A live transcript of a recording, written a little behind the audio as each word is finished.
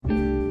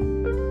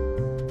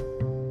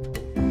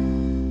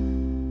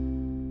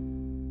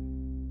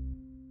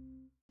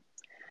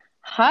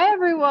Hi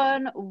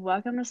everyone,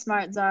 welcome to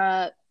Smart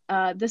Zara.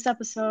 This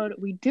episode,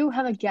 we do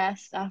have a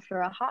guest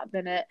after a hot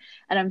minute,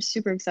 and I'm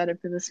super excited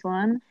for this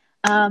one.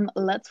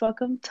 Let's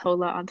welcome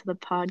Tola onto the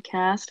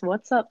podcast.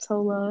 What's up,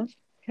 Tola?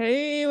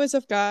 Hey, what's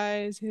up,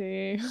 guys?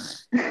 Hey.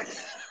 You're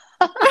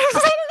I don't know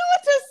like,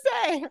 what do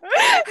I say? But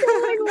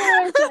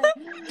what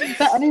to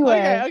say.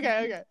 anyway,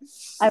 Okay.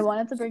 I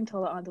wanted to bring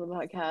Tola onto the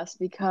podcast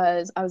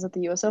because I was at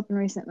the US Open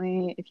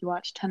recently. If you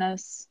watch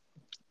tennis,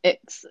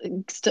 it's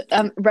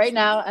right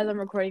now as I'm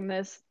recording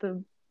this,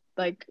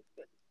 like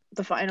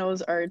the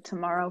finals are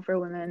tomorrow for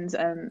women's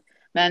and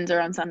men's are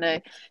on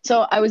Sunday.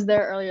 So I was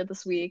there earlier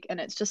this week and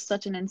it's just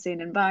such an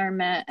insane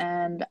environment.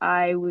 And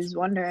I was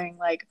wondering,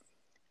 like,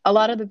 a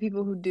lot of the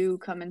people who do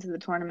come into the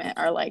tournament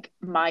are like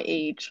my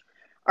age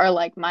or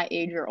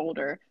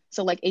older.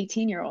 So like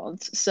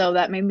 18-year-olds. So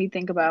that made me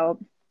think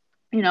about,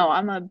 you know,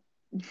 I'm a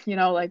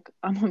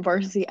I'm a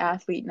varsity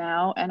athlete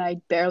now and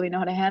I barely know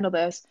how to handle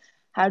this.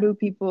 How do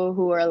people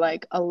who are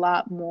like a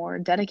lot more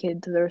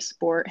dedicated to their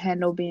sport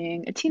handle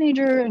being a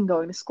teenager and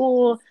going to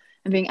school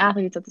and being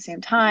athletes at the same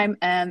time?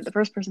 And the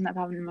first person that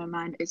popped into my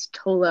mind is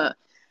Tola.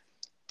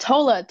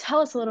 Tola,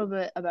 tell us a little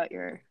bit about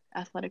your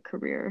athletic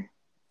career.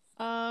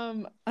 I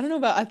don't know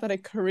about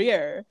athletic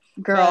career,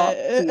 Girl,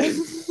 but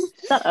please.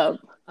 Shut up.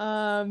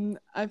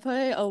 I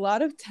play a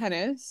lot of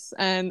tennis,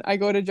 and I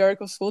go to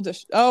Jericho School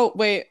District. Oh,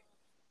 wait,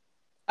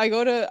 I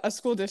go to a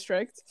school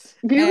district,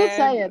 You could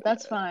say and it,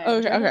 that's fine.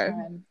 Jericho's okay.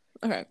 fine.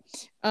 Okay.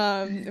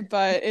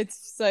 But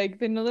it's like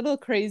been a little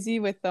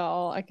crazy with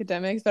all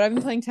academics, but I've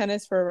been playing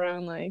tennis for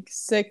around like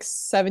 6,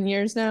 7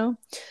 years now,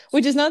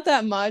 which is not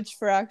that much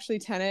for actually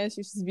tennis.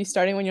 You should be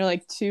starting when you're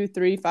like 2,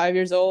 3, 5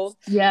 years old.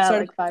 Yeah,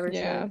 Start, like 5 or 6.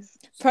 yeah.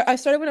 I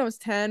started when I was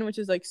 10, which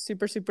is like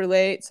super, super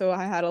late. So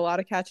I had a lot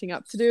of catching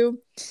up to do.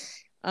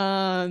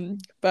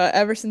 But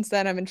ever since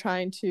then, I've been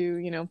trying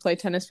to, play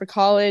tennis for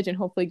college and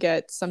hopefully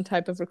get some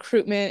type of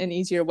recruitment and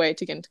easier way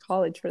to get into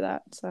college for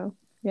that. So,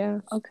 yeah.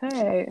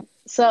 Okay.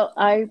 So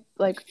I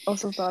like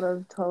also thought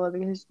of Tola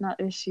because not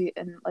is she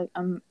an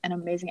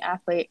amazing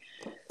athlete.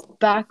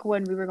 Back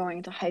when we were going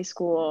into high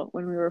school,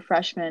 when we were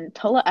freshmen,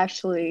 Tola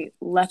actually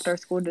left our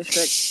school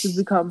district to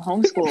become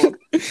homeschooled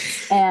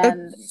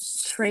and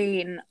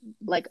train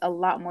like a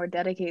lot more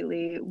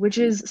dedicatedly, which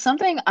is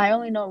something I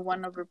only know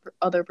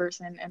other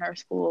person in our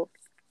school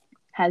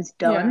has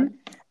Yeah. done.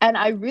 And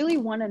I really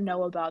want to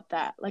know about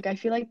that. Like I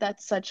feel like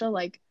that's such a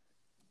like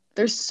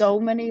there's so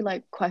many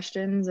like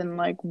questions and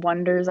like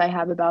wonders I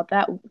have about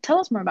that. Tell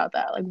us more about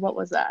that. Like, what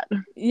was that?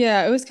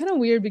 Yeah, it was kind of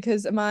weird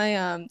because my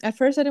at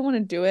first I didn't want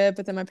to do it,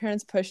 but then my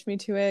parents pushed me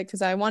to it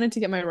because I wanted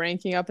to get my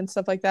ranking up and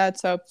stuff like that.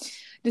 So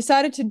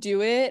decided to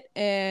do it,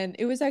 and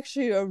it was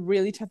actually a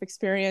really tough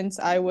experience.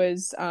 I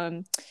was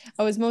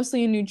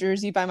mostly in New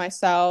Jersey by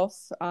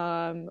myself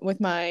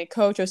with my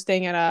coach. I was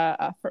staying at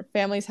a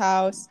family's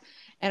house,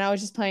 and I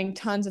was just playing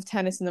tons of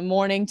tennis in the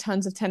morning,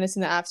 tons of tennis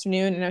in the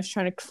afternoon, and I was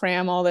trying to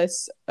cram all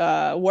this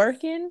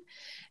work in.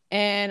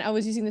 And I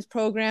was using this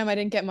program. I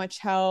didn't get much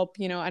help,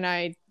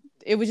 and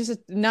it was just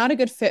not a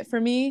good fit for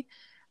me.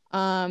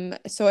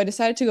 So I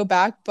decided to go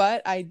back,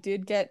 but I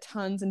did get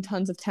tons and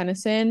tons of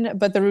tennis in,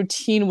 but the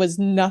routine was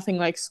nothing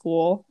like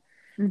school.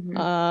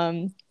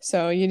 Hmm.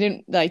 So you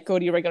didn't like go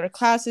to your regular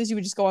classes. You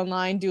would just go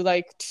online, do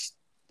like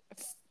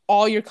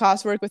all your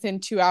classwork within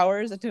 2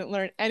 hours. I didn't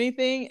learn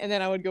anything, and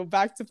then I would go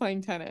back to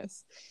playing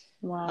tennis.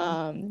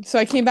 Wow. So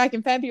I came back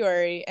in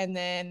February, and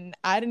then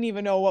I didn't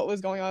even know what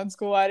was going on in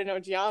school. I didn't know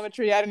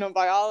geometry. I didn't know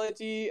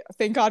biology.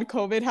 Thank God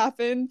COVID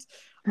happened.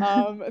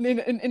 And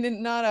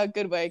in not a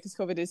good way because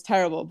COVID is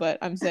terrible. But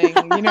I'm saying,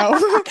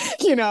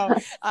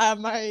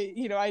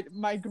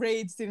 my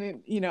grades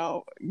didn't,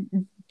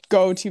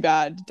 go too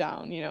bad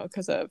down,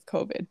 because of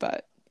COVID.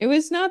 But it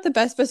was not the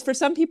best. But for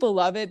some people,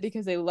 love it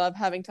because they love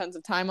having tons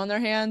of time on their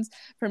hands.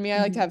 For me,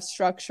 I like to Hmm. have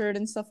structured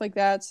and stuff like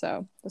that.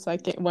 So that's why I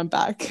went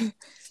back.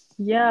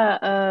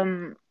 Yeah.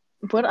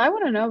 What I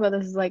want to know about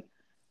this is like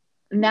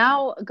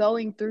now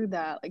going through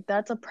that, like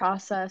that's a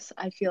process.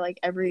 I feel like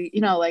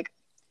like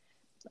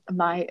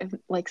my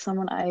like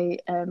someone I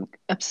am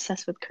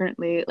obsessed with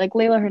currently, like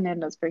Layla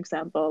Hernandez, for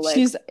example. Like,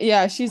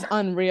 She's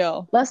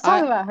unreal. let's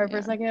talk I about her for a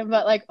Yeah. second.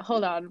 But like,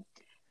 hold on.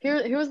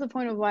 Here was the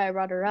point of why I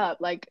brought her up.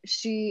 Like,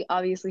 she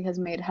obviously has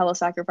made hella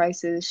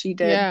sacrifices. She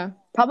did Yeah.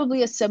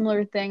 probably a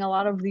similar thing. A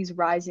lot of these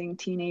rising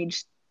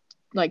teenage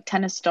like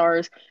tennis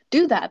stars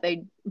do that.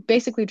 They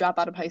basically drop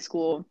out of high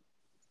school,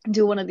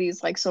 do one of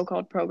these like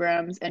so-called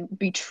programs, and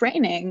be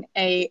training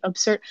a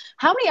absurd.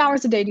 How many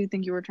hours a day do you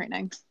think you were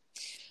training?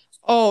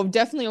 Oh,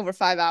 definitely over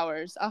 5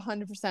 hours.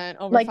 100%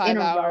 over Like in five a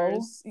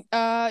row?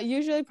 hours.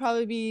 Usually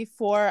probably be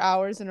 4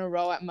 hours in a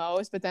row at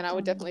most, but then I Oh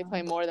would my definitely play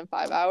God. more than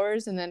 5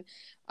 hours. And then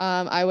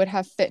I would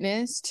have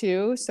fitness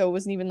too. So it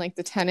wasn't even like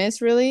the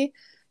tennis really.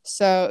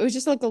 So it was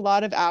just like a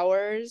lot of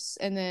hours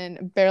and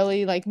then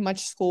barely like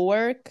much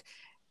schoolwork.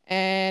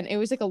 And it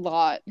was like a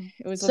lot.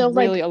 It was So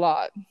really like a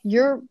lot.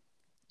 you're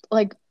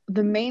like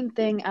the main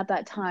thing at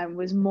that time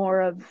was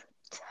more of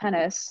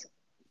tennis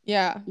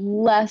Yeah.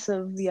 less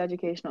of the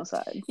educational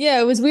side.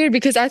 Yeah, it was weird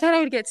because I thought I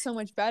would get so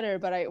much better,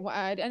 but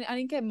I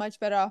didn't get much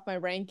better off my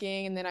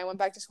ranking. And then I went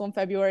back to school in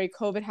February.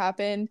 COVID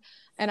happened,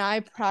 and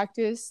I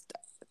practiced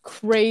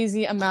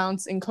crazy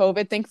amounts in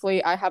COVID.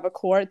 Thankfully, I have a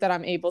court that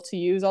I'm able to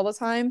use all the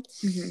time.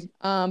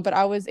 Hmm. But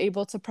I was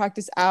able to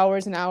practice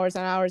hours and hours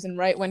and hours. And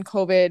right when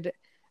COVID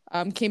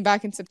came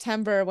back in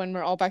September, when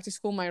we're all back to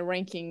school, my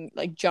ranking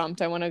like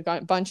jumped. I won a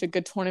bunch of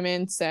good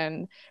tournaments,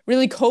 and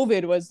really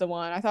COVID was the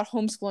one. I thought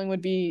homeschooling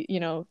would be,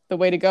 the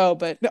way to go,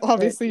 but But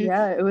obviously,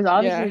 yeah, it was yeah,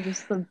 obviously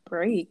just the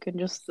break and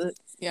just the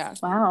yeah,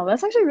 wow,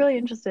 that's actually really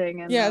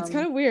interesting. And yeah. It's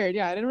kind of weird.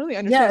 Yeah, I didn't really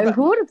understand, yeah, but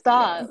who would have yeah,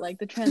 thought like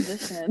the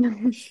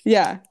transition?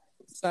 yeah.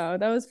 So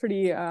that was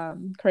pretty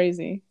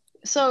crazy.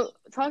 So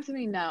talk to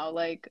me now,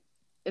 like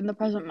in the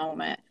present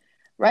moment.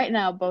 Right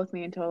now, both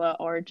me and Tola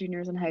are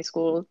juniors in high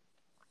school.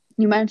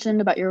 You mentioned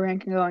about your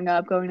ranking going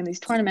up, going to these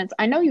tournaments.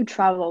 I know you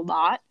travel a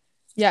lot.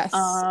 Yes.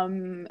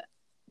 Um,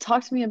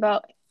 Talk to me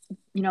about,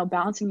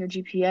 balancing your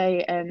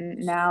GPA and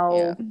Yeah.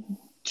 now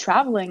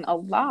traveling a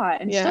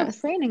lot and still Yeah.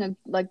 training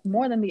like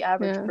more than the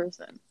average Yeah.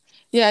 person.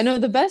 Yeah, no,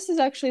 the best is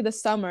actually the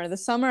summer. The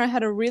summer, I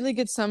had a really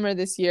good summer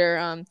this year.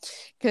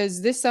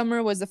 Because this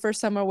summer was the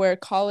first summer where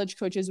college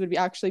coaches would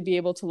actually be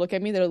able to look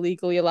at me. They're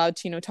legally allowed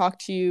to, talk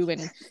to you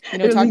and,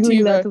 They're talk to legally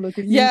you. allowed to look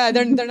at you. Yeah,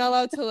 they're not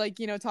allowed to like,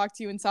 talk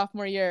to you in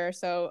sophomore year.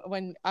 So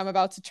when I'm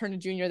about to turn a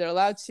junior, they're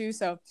allowed to.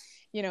 So,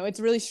 it's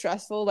really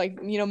stressful. Like,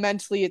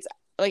 mentally, it's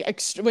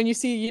like when you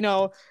see,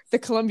 the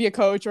Columbia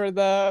coach or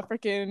the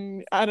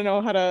freaking, I don't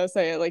know how to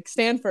say it, like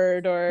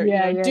Stanford or,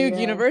 Yeah, yeah, Duke yeah.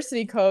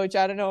 University coach.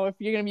 I don't know if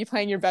you're going to be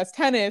playing your best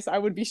tennis. I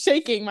would be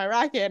shaking my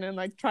racket and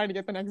like trying to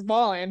get the next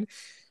ball in.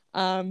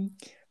 Um,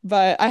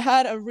 but I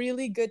had a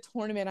really good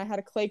tournament. I had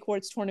a clay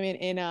courts tournament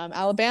in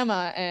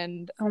Alabama,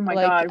 and Oh my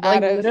like God. Like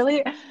out of,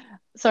 literally,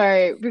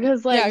 sorry,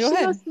 because yeah, like go she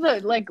ahead. goes to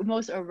the like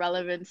most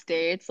irrelevant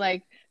states.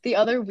 Like the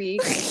other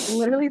week,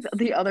 literally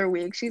the other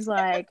week, she's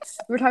like,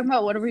 we were talking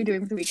about what are we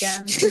doing for the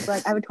weekend? She's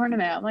like, I have a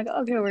tournament. I'm like,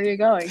 okay, where are you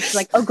going? She's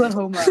like,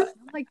 Oklahoma. And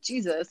I'm like,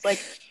 Jesus, like,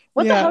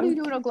 what the hell do Yeah.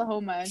 you do in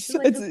Oklahoma? And she's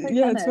like, It's just play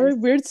yeah, it's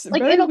tennis.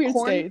 Like in very a weird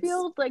states.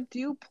 cornfield, like, do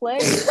you play?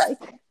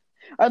 Like,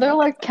 are there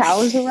like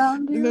cows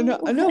around No, you? no,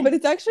 no, but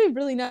it's actually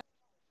really not.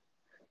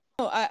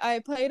 No, I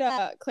played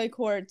clay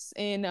courts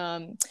in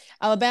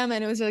Alabama,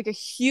 and it was like a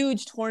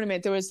huge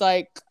tournament. There was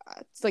like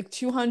it's like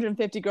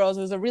 250 girls.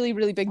 It was a really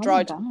really big Oh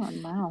my draw,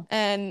 God, wow.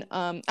 and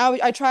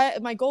I try.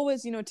 My goal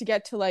was to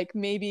get to like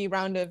maybe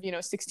round of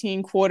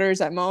 16 quarters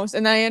at most,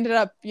 and I ended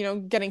up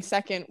getting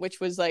second, which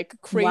was like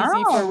crazy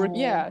for Wow.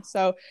 yeah.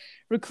 So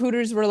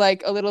recruiters were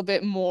like a little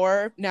bit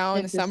more now in the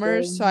Interested.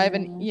 summers. So I have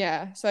an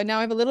Yeah. yeah. So I now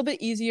have a little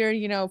bit easier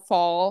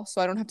fall,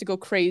 so I don't have to go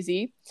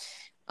crazy.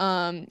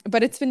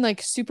 But it's been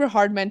like super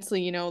hard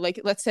mentally,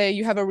 like let's say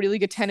you have a really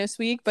good tennis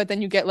week, but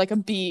then you get like a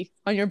B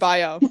on your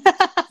bio.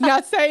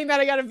 Not saying that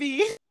I got a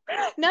B.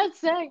 Not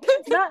saying,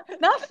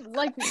 not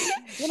like,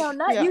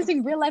 not Yeah.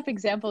 using real life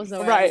examples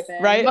or Right,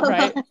 anything, right, but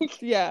right.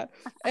 like, Yeah.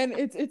 And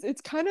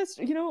it's kind of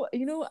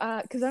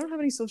because I don't have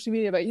any social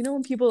media, but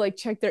when people like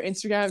check their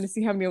Instagram to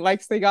see how many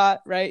likes they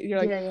got, right? You're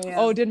like, yeah, yeah, yeah.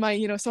 oh, did my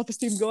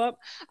self-esteem go up?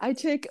 I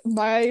check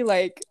my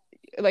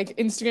like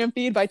Instagram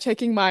feed by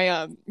checking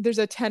my there's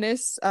a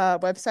tennis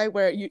website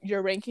where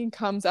your ranking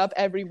comes up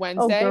every Oh,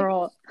 Wednesday.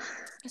 girl.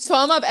 So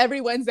I'm up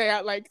every Wednesday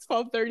at like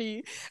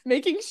 12:30,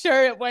 making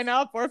sure it went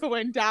up or if it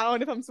went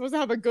down, if I'm supposed to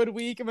have a good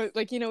week. But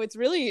like,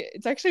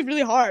 it's actually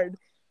really hard.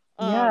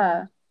 Um,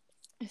 Yeah.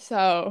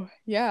 so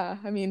yeah,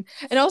 I mean,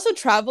 and also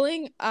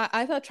traveling,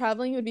 I thought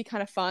traveling would be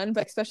kind of fun,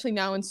 but especially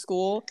now in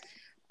school,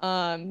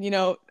 um, you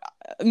know,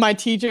 my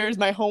teachers,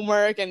 my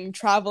homework, and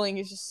traveling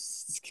is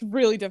just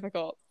really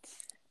difficult.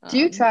 Do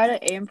you Um, try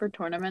to aim for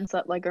tournaments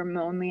that like are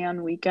only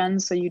on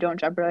weekends so you don't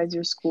jeopardize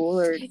your school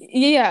or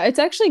Yeah, it's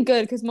actually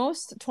good because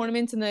most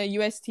tournaments in the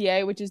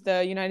USTA, which is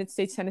the United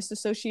States Tennis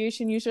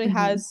Association, usually Mhm.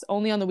 has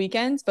only on the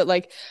weekends. But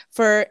like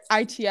for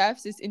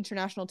ITFs, this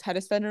International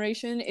Tennis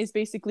Federation, is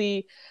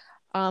basically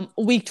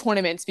week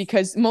tournaments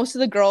because most of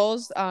the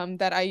girls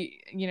that I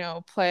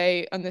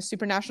play on the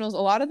super nationals, a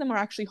lot of them are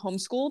actually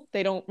homeschooled.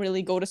 They don't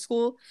really go to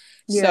school,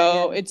 Yeah,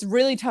 so yeah. it's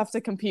really tough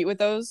to compete with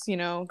those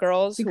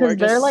girls who are Because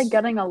they're like just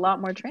getting a lot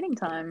more training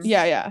time,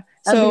 yeah, yeah.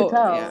 as you could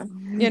So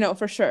yeah, tell.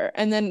 for sure.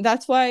 And then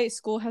that's why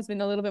school has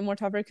been a little bit more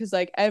tougher because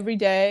like every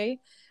day,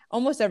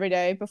 almost every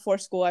day before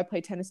school, I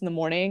play tennis in the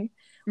morning,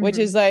 which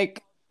Hmm. is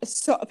like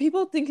so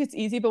people think it's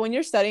easy, but when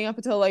you're studying up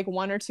until like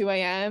 1 or 2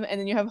 a.m. and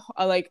then you have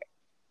like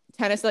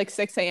tennis at like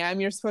 6 a.m.,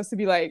 you're supposed to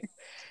be like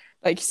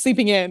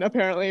sleeping in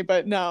apparently,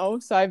 but no.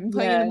 So I've been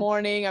playing in the Yeah.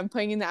 morning. I'm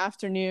playing in the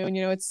afternoon.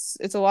 It's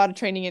a lot of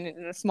training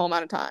in a small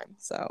amount of time.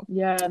 So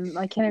Yeah, and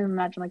I can't even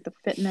imagine like the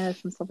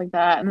fitness and stuff like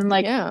that. And then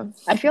like yeah,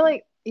 I feel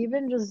like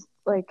even just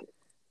like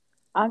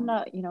I'm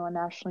not, a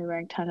nationally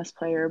ranked tennis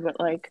player, but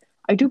like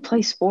I do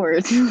play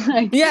sports.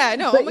 Like yeah.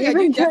 No, oh but my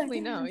god, you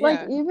definitely know.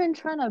 Yeah, even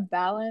trying to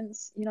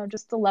balance,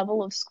 just the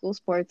level of school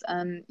sports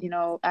and,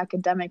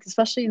 academics,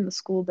 especially in the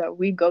school that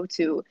we go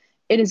to,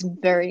 it is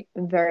very,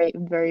 very,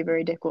 very,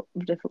 very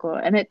difficult.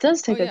 And it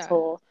does oh take a yeah.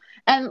 toll.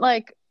 And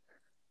like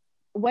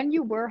when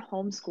you were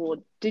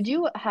homeschooled, did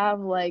you have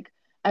like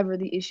ever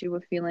the issue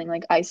of feeling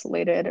like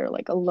isolated or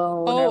like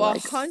alone or Oh,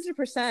 like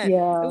 100%. It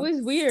yeah.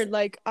 was weird.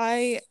 Like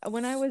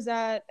when I was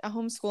at a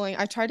homeschooling,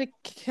 I tried to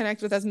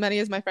connect with as many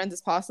as my friends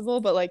as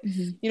possible, but like,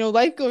 Mhm.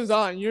 life goes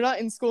on. You're not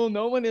in school.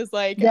 No one is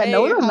like, Yeah,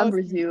 no one hey, how's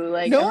remembers you.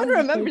 Like no one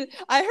everyone's just like, remembers.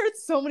 I heard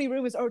so many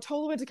rumors. Oh,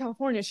 Tola went to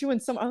California. She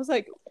went some. I was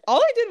like, all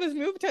I did was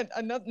move to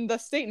the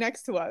state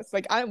next to us.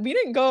 Like we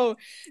didn't go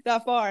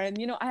that far. And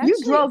I you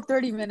actually, drove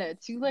 30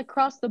 minutes. You like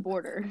crossed the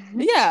border.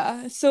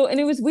 yeah. So, and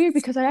it was weird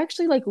because I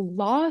actually like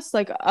lost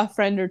like a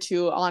friend or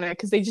two on it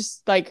because they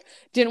just like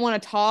didn't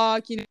want to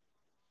talk.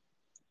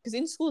 Because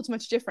in school it's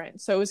much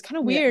different. So it was kind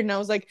of Yeah. weird. And I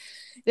was like,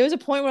 there was a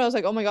point where I was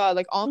like, oh my God,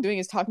 like all I'm doing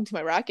is talking to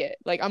my racket.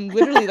 Like I'm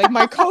literally like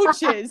my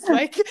coaches.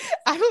 Like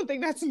I don't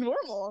think that's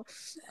normal.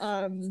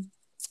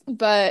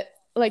 But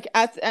like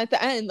at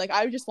the end, like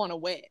I just want to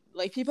win.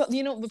 Like people,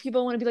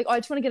 people want to be like, oh, I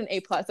just want to get an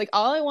A+. Like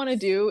all I want to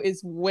do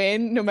is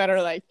win no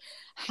matter like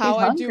She's how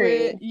I do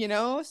it,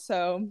 hungry.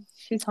 So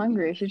She's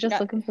hungry. She's just yeah,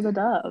 looking for the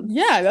dub.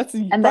 yeah, that's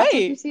And that's what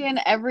you right. see in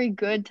every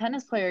good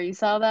tennis player. You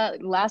saw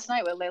that last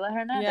night with Leila Yeah,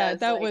 Hernandez.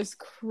 that Like was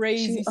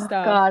crazy oh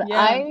stuff. God, Yeah.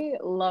 I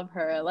love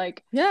her.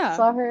 Like Yeah.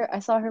 I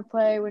saw her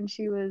play when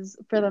she was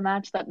for the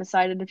match that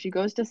decided if she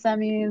goes to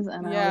semis,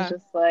 and I was Yeah.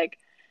 just like,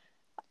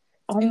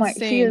 oh my,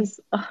 she Insane. is,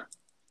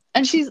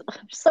 and she's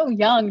so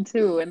young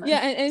too, Yeah,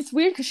 and and it's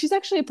weird because she's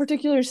actually a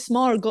particular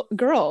small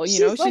girl. she's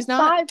She's like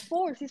not.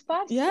 5'4", she's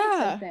 5'6", I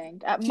Yeah,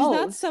 think at she's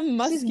not most. some She's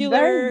very, muscular.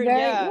 very,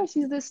 Yeah, yeah,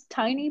 she's this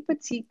tiny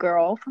petite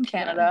girl from yeah,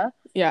 Canada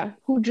yeah,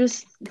 who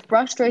just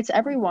frustrates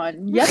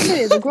everyone.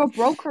 Yesterday, the girl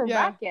broke her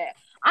yeah, racket.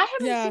 I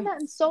haven't seen yeah,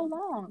 that in so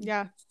long.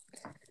 yeah.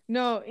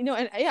 No,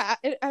 and yeah,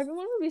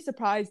 everyone would be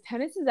surprised.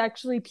 Tennis is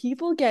actually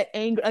people get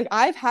angry. Like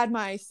I've had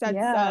my sets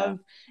Yeah. of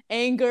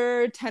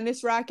anger,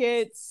 tennis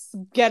rackets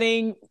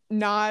getting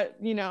not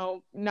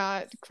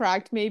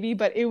cracked maybe,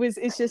 but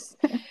it's just,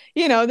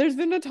 there's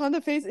been a ton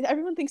of faces.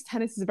 Everyone thinks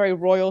tennis is a very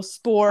royal I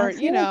sport,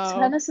 feel like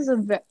tennis is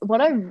what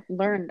I've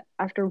learned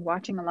after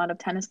watching a lot of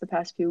tennis the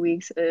past few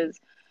weeks is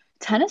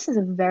tennis is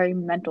a very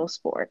mental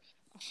sport.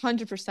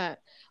 100%.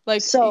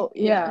 Like, So,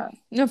 yeah, yeah.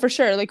 no, for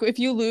sure. Like, if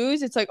you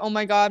lose, it's like, oh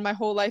my God, my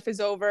whole life is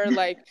over.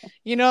 Like,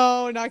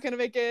 not gonna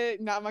make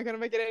it. Not gonna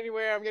make it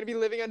anywhere. I'm gonna be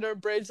living under a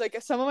bridge. Like,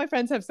 some of my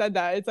friends have said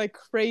that. It's like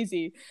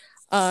crazy.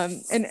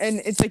 And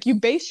it's like you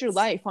base your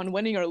life on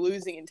winning or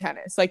losing in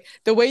tennis. Like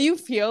the way you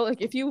feel,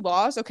 like if you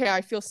lost, okay,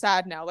 I feel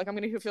sad now. Like I'm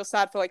gonna feel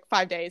sad for like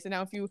 5 days, and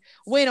now if you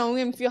win, I'm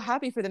gonna feel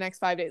happy for the next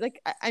 5 days. Like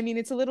I mean,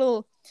 it's a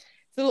little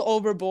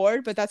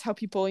overboard, but that's how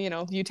people,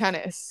 view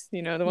tennis.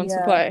 The ones who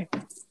Yeah. play.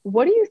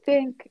 What do you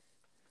think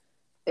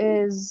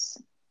is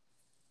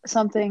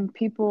something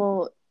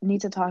people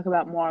need to talk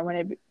about more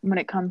when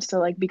it comes to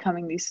like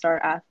becoming these star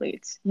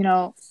athletes?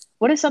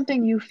 What is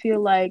something you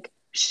feel like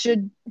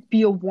should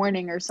be a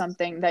warning or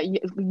something that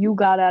you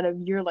got out of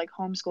your like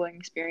homeschooling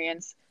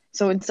experience?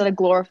 So instead of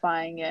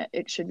glorifying it,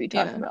 it should be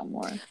talked Yeah. about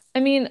more.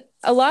 I mean,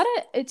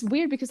 it's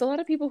weird because a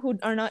lot of people who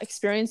are not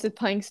experienced with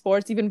playing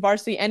sports, even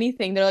varsity,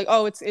 anything, they're like,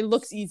 oh, it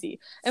looks easy.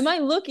 It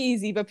might look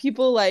easy, but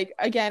people like,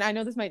 again, I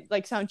know this might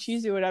like sound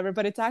cheesy or whatever,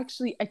 but it's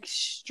actually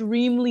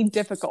extremely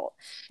difficult.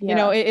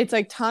 Yeah. It's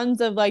like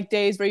tons of like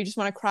days where you just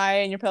want to cry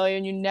and you're playing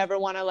and you never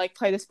want to like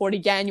play the sport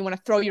again. You want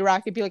to throw your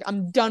racket, be like,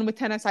 I'm done with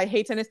tennis. I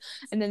hate tennis.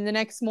 And then the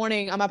next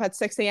morning I'm up at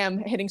 6 a.m.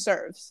 hitting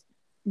serves.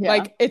 Yeah.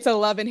 Like it's a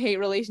love and hate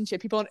relationship.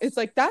 People, it's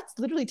like that's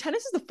literally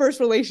tennis is the first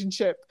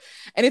relationship,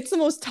 and it's the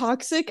most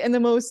toxic and the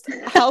most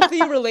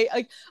healthy relate.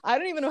 Like I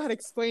don't even know how to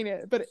explain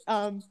it, but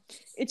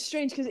it's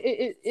strange because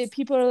it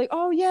people are like,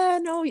 oh yeah,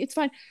 no, it's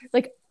fine.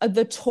 Like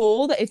the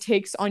toll that it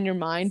takes on your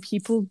mind,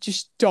 people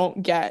just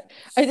don't get.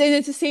 And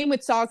it's the same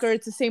with soccer.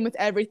 It's the same with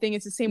everything.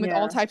 It's the same with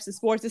all Yeah. types of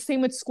sports. It's the same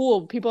with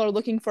school. People are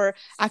looking for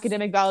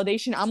academic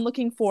validation. I'm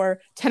looking for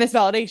tennis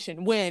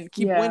validation. Win,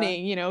 keep Yeah.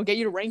 winning. Get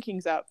your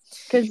rankings up.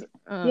 Because,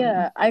 Um,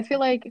 yeah, I feel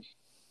like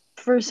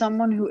for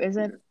someone who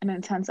isn't an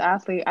intense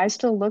athlete, I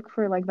still look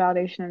for like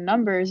validation in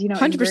numbers, in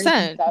grades and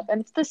 100%. stuff.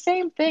 And it's the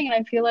same thing. And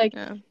I feel like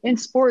Yeah. in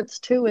sports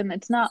too, and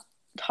it's not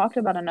talked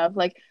about enough.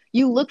 Like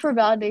you look for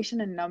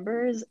validation in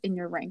numbers in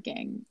your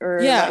ranking or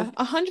like Yeah,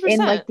 a hundred in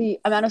like percent. the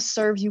amount of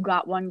serves you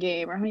got one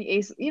game or how many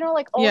aces,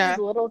 like all these Yeah.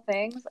 little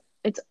things.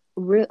 It's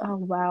real. Oh,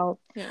 wow.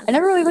 Yeah. I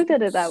never really looked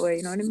at it that way.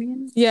 You know what I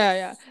mean? Yeah,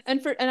 yeah.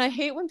 And I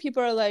hate when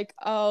people are like,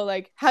 "Oh,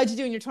 like how'd you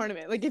do in your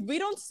tournament?" Like if we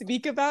don't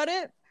speak about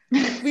it,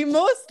 we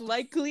most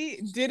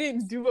likely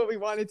didn't do what we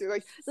wanted to.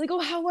 Like, they're like, "Oh,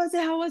 how was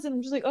it? How was it?"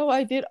 I'm just like, "Oh,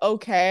 I did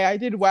okay. I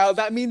did well."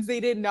 That means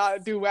they did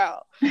not do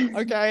well.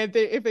 Okay?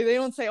 If they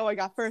don't say, "Oh, I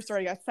got first or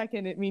I got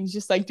second," it means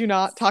just like do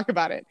not talk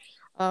about it.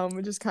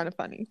 Which is kind of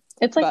funny.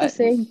 It's like the But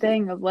same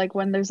thing of like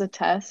when there's a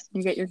test,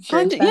 you get your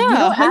grades hundred back. You yeah,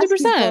 don't hundred ask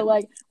people percent.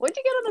 like, "What'd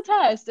you get on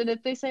the test?" And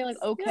if they say like,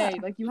 Yeah. "Okay,"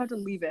 like you have to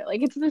leave it.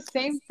 Like it's the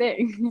same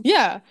thing.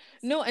 Yeah.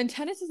 No, and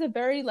tennis is a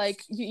very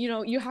like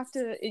you have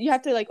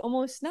to like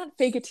almost not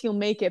fake it till you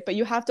make it, but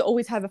you have to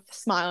always have a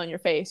smile on your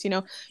face.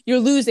 You're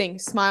losing,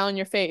 smile on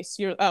your face.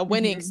 You're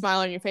winning, hmm smile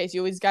on your face.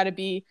 You always got to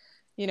be,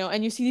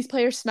 and you see these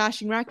players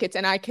smashing rackets,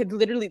 and I could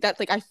literally that's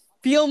like I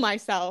feel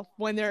myself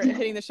when they're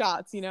hitting the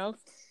shots. Um,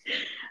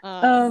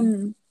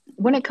 Um,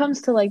 when it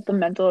comes to like the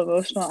mental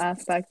emotional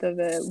aspect of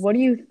it, what do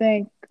you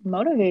think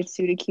motivates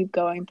you to keep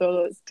going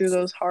through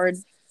those hard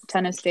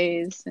tennis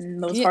days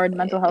and those Yeah. hard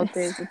mental health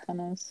days with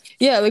tennis?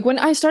 Yeah, like when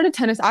I started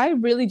tennis, I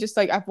really just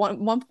like at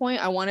one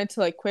point I wanted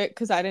to like quit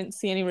because I didn't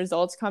see any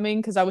results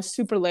coming because I was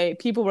super late.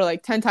 People were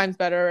like 10 times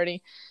better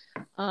already.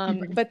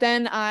 Hmm. But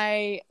then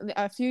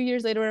a few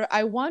years later,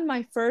 I won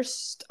my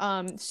first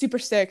Super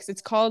Six.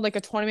 It's called like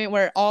a tournament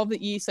where all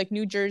the East, like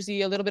New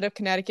Jersey, a little bit of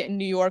Connecticut and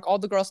New York, all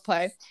the girls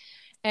play.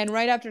 And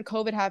right after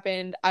COVID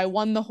happened, I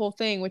won the whole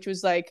thing, which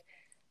was like,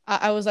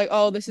 I was like,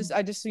 oh, this is,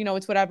 I just,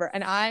 it's whatever.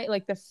 And I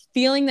like the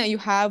feeling that you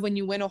have when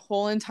you win a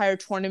whole entire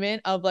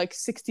tournament of like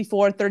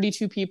 64,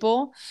 32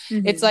 people.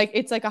 Hmm. It's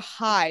like a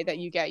high that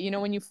you get,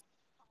 when you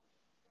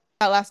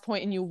that last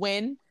point and you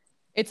win.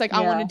 It's like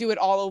I want to Yeah, do it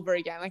all over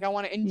again. Like I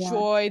want to yeah,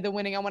 enjoy the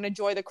winning. I want to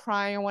enjoy the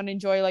crying. I want to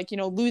enjoy like,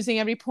 losing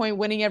every point,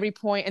 winning every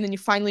point, and then you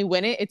finally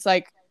win it. It's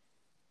like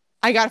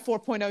I got a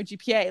 4.0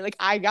 GPA. Like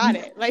I got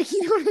it. Like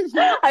you know what I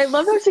mean? I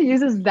love how she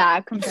uses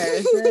that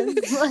comparison.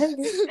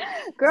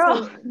 Like,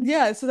 girl. So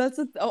yeah, so that's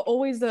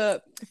always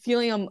the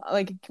feeling I'm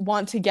like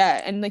want to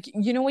get. And like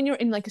when you're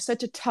in like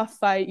such a tough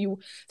fight, you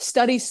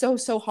study so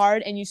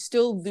hard and you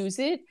still lose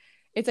it.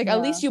 It's like at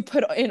Yeah, least you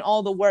put in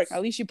all the work.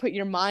 At least you put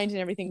your mind and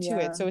everything to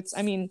it. yeah. So it's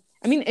I mean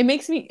it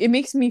makes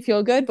me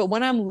feel good, but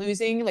when I'm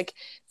losing, like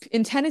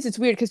in tennis, it's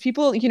weird because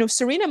people,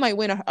 Serena might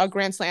win a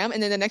Grand Slam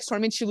and then the next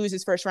tournament she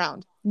loses first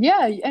round.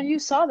 Yeah, and you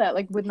saw that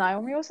like with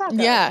Naomi Osaka.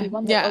 She Yeah,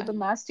 won the yeah, Open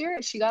last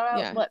year. She got out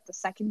yeah. what, the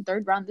second,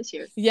 third round this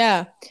year.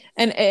 Yeah,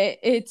 and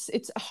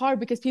it's hard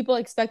because people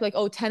expect like,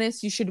 oh,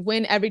 tennis, you should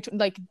win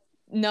like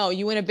no,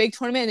 you win a big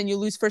tournament and then you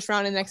lose first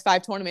round in the next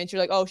 5 tournaments. You're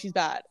like, oh, she's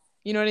bad.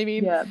 You know what I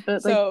mean? Yeah,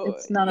 but like So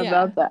it's not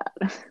yeah, about that.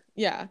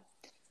 yeah.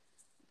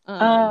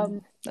 I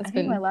That's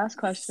think my been last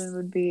question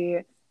would be,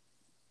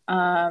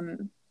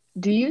 um,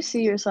 do you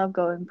see yourself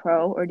going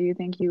pro, or do you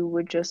think you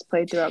would just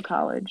play throughout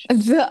college?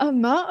 the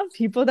amount of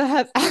people that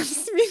have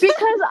asked me that.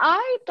 Because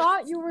I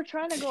thought you were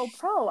trying to go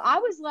pro. I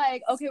was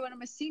like, okay, when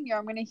I'm a senior,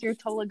 I'm gonna hear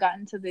Tola got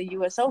into the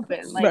US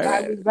Open. Like Right,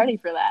 I right. was ready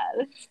for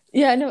that.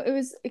 Yeah, no, it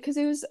was because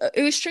it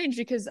was strange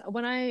because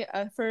when I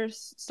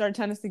first started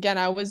tennis again,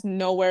 I was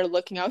nowhere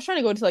looking. I was trying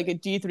to go to like a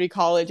D3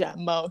 college at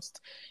most.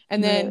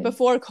 And then Really?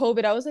 before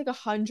COVID, I was like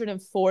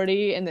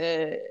 140 in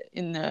the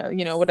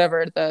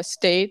whatever the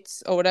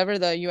states or whatever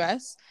the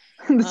US.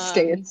 The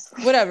States.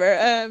 Whatever.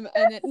 And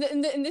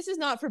this is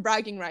not for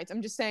bragging rights.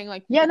 I'm just saying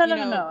like Yeah, no, no,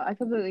 no, no. I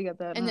completely get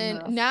that. and No, then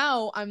no.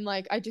 now I'm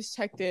like, I just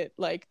checked it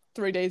like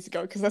 3 days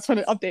ago because that's when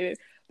it updated.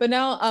 But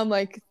now I'm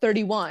like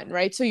 31,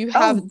 right? So you Oh,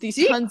 have these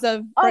gee. tons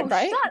of Oh,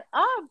 right, shut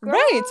up,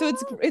 right. So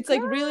it's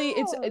like really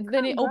girl.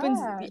 then it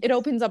Congrats.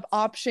 opens up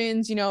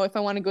options. If I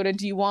want to go to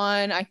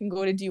D1, I can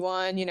go to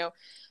D1.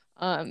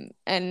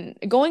 And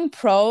going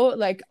pro,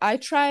 like I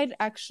tried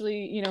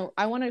actually.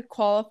 I want to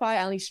qualify,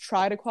 at least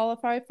try to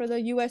qualify for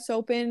the U.S.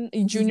 Open,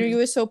 Junior Hmm.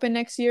 U.S. Open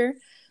next year.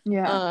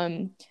 Yeah.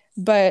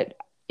 But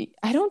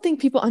I don't think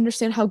people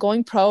understand how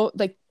going pro,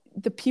 like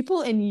the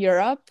people in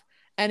Europe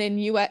and in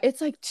US,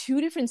 it's like two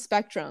different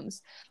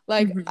spectrums.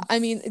 Like, Hmm. I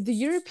mean, the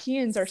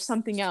Europeans are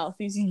something else,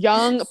 these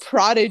young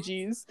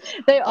prodigies.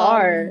 They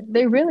are. Um,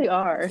 They really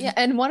are. yeah,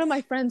 and one of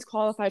my friends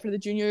qualified for the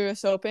Junior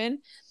US Open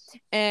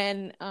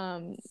and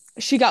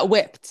she got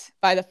whipped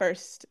by the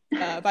first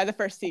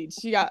seed.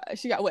 She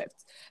got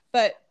whipped.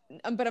 But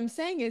I'm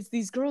saying is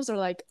these girls are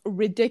like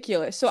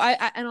ridiculous. So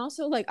I and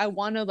also like I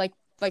want to like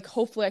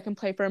hopefully I can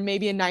play for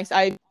maybe a nice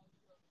I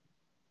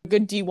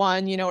good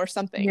D1, or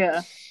something.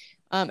 Yeah.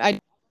 I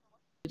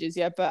colleges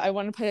yet, but I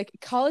want to play like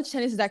college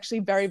tennis is actually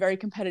very very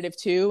competitive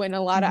too, and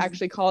a lot of Hmm.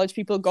 actually college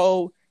people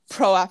go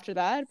pro after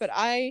that. But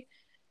I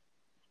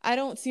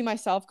don't see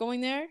myself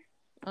going there.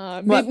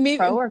 What, pro Maybe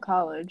or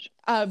college?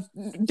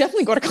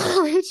 definitely go to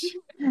college.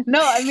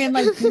 No, I mean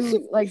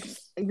like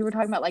you were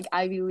talking about like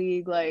Ivy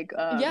League like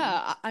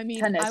Yeah, I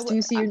mean,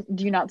 tennis.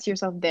 Do you not see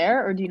yourself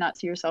there, or do you not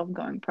see yourself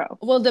going pro?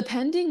 well,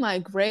 depending my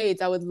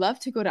grades, I would love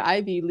to go to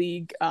Ivy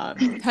League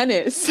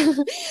tennis,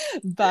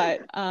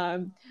 but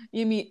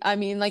I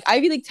mean, like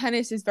Ivy League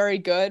tennis is very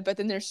good, but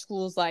then there's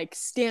schools like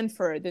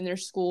Stanford, then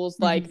there's schools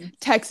like Hmm.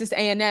 Texas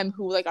A&M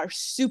who like are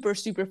super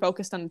super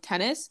focused on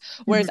tennis,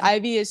 whereas Hmm.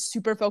 Ivy is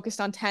super focused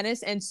on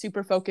tennis and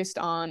super focused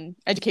on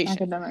education.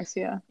 Academics,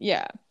 yeah.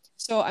 Yeah.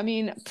 So, I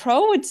mean,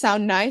 pro would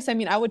sound nice. I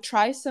mean, I would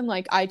try some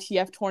like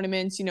ITF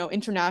tournaments,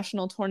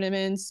 international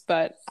tournaments,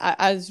 but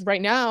as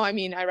right now, I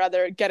mean, I'd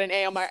rather get an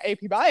A on my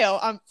AP bio.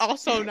 I'm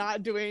also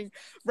not doing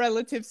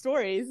relative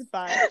stories,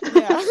 but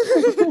yeah.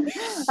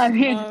 I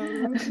mean,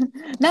 um,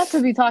 not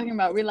to be talking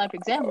about real life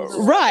examples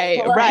or whatever,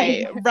 right, but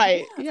right, like,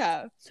 right.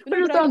 Yeah. we're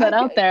No, just throwing that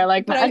out there.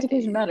 Like, but my I,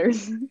 education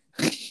matters.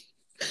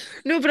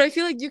 no, but I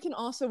feel like you can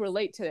also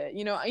relate to it,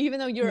 even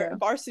though you're Yeah.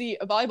 varsity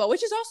volleyball,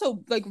 which is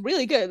also like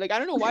really good. Like, I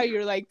don't know why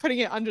you're like putting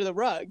it under the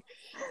rug.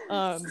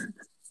 Um,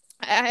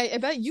 I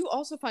bet you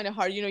also find it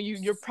hard.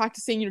 You're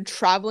practicing, you're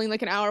traveling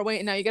like an hour away,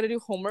 and now you got to do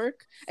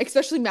homework,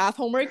 especially math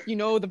homework. The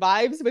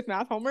vibes with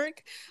math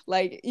homework.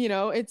 Like,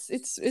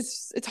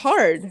 it's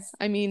hard.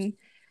 I mean,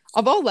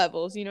 of all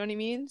levels, you know what I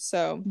mean?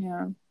 So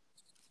Yeah.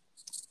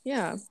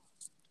 yeah.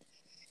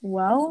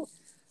 Well,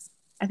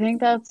 I think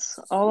that's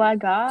all I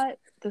got.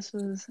 This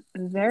was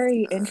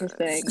very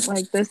interesting. Oh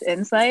Like this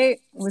insight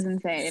was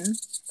insane.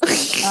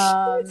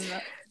 Um,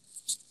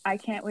 I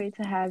can't wait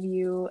to have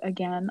you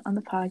again on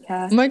the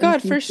podcast my in the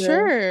God, for future.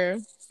 sure.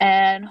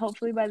 And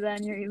hopefully by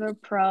then you're either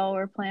pro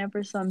or playing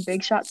for some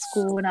big shot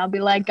school. And I'll be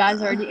like,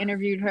 guys, I already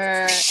interviewed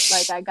her.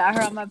 Like I got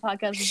her on my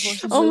podcast before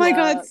she Oh blew my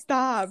God, up.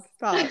 stop.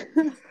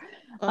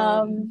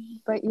 Um,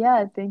 But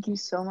yeah, thank you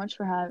so much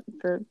for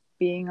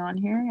being on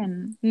here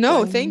and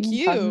no, joining me thank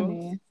and talking to you.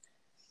 me.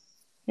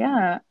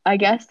 Yeah, I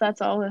guess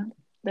that's all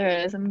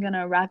there is. I'm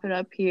gonna wrap it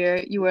up here.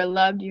 You are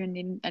loved, you're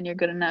needed, and you're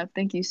good enough.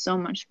 Thank you so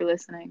much for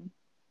listening.